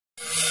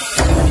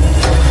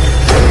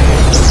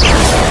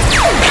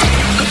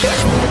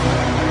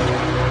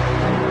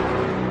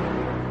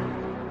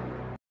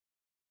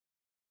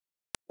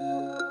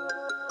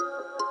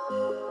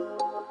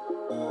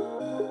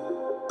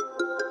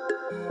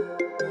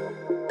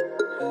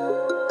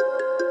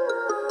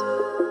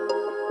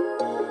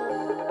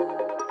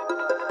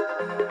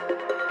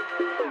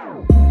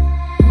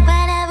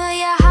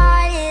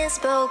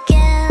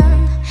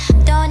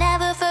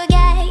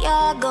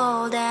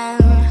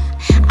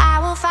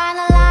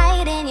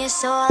your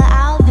soul,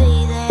 I'll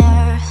be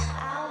there.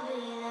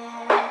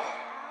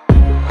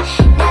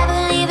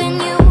 Never leaving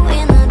you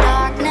in the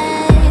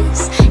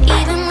darkness,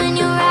 even when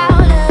you're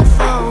out of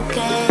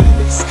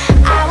focus.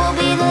 I will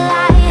be the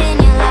light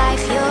in your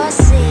life, you'll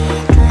see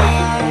it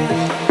clear.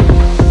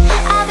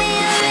 I'll be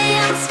your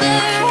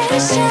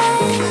inspiration,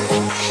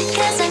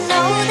 'cause I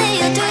know that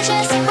you'll do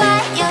just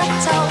what you're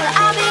told.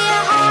 I'll be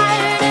your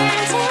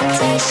hard-earned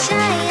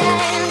temptation,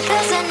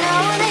 'cause I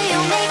know that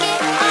you'll make it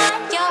on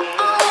your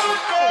own.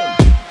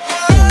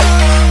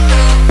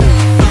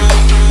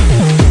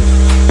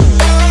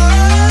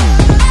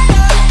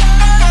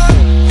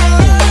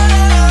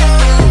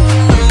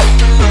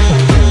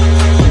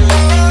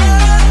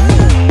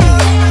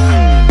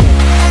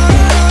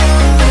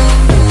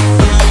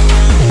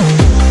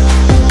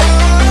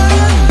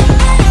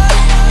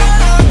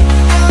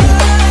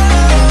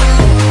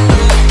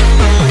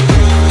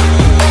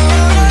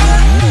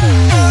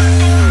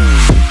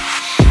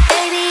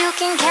 Baby, you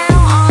can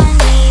count on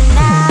me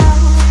now.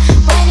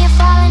 When you're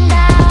falling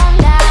down,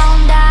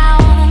 down,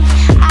 down,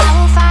 I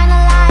will find the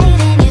light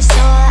in your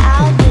soul,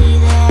 I'll be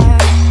there.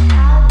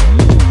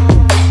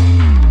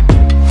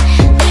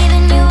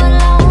 Leaving you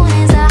alone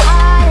is the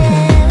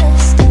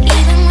hardest,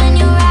 even when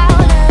you're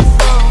out of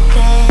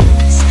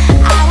focus.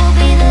 I will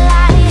be the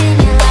light in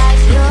your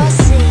life, you'll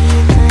see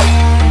it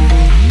clear.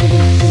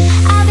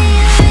 I'll be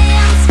your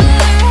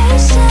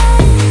inspiration,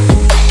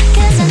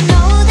 'cause I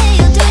know that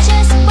you'll do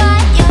just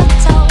what you're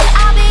told.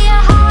 I'll be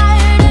your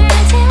hard-earned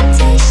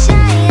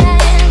temptation,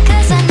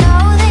 'cause I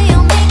know that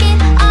you'll make it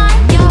on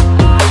your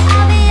own.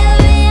 I'll be your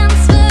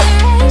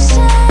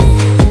inspiration,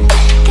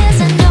 'cause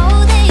I know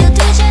that you'll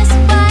do just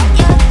what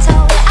you're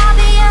told. I'll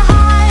be your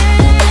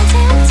hard-earned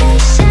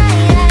temptation,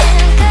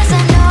 'cause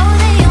I know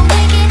that you'll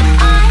make it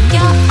on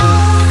your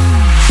own.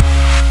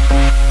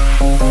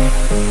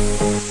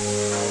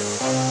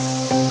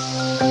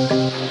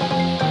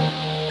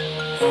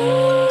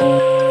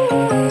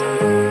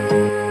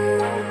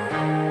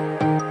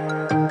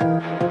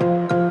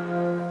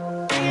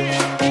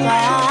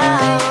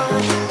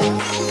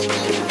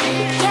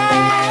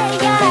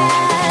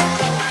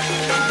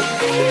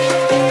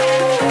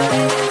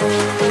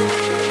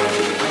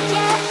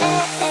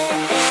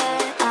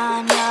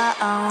 On your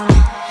own.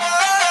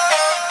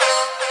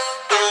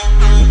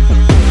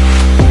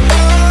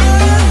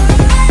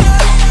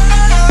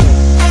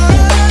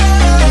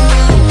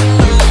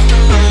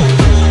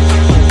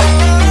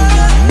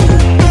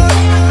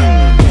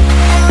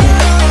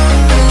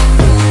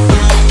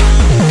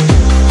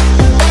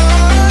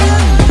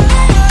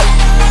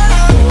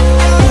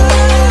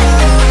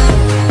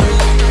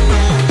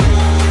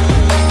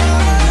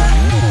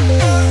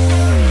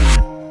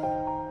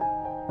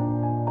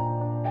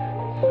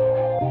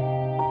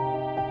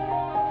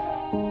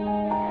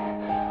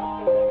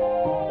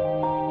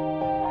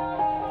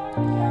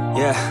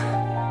 Yeah.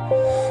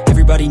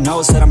 Everybody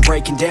knows that I'm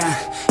breaking down.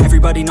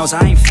 Everybody knows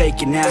I ain't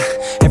faking now.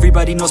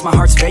 Everybody knows my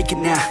heart's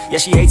vacant now. Yeah,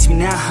 she hates me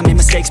now, I made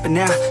mistakes, but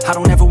now I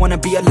don't ever wanna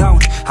be alone.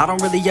 I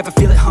don't really ever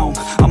feel at home.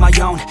 On my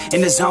own,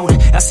 in the zone,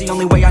 that's the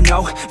only way I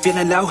know.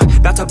 Feeling low,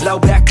 about to blow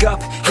back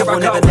up. Here I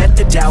won't ever let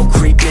the doubt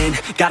creep in.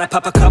 Gotta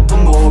pop a couple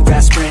more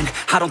aspirin.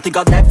 I don't think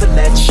I'll ever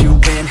let you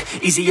in.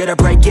 Easier to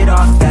break it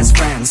off as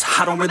friends.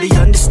 I don't really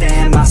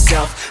understand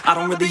myself. I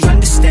don't really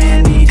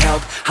understand, need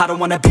help. I don't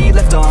wanna be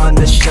left on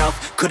the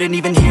shelf. Couldn't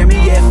even hear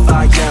me if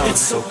I yelled.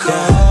 It's so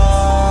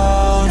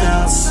cold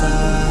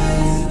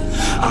outside,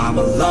 I'm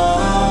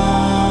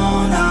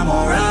alone, I'm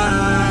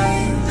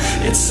alright.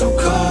 It's so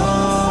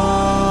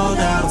cold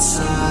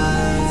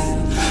outside,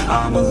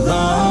 I'm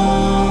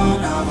alone.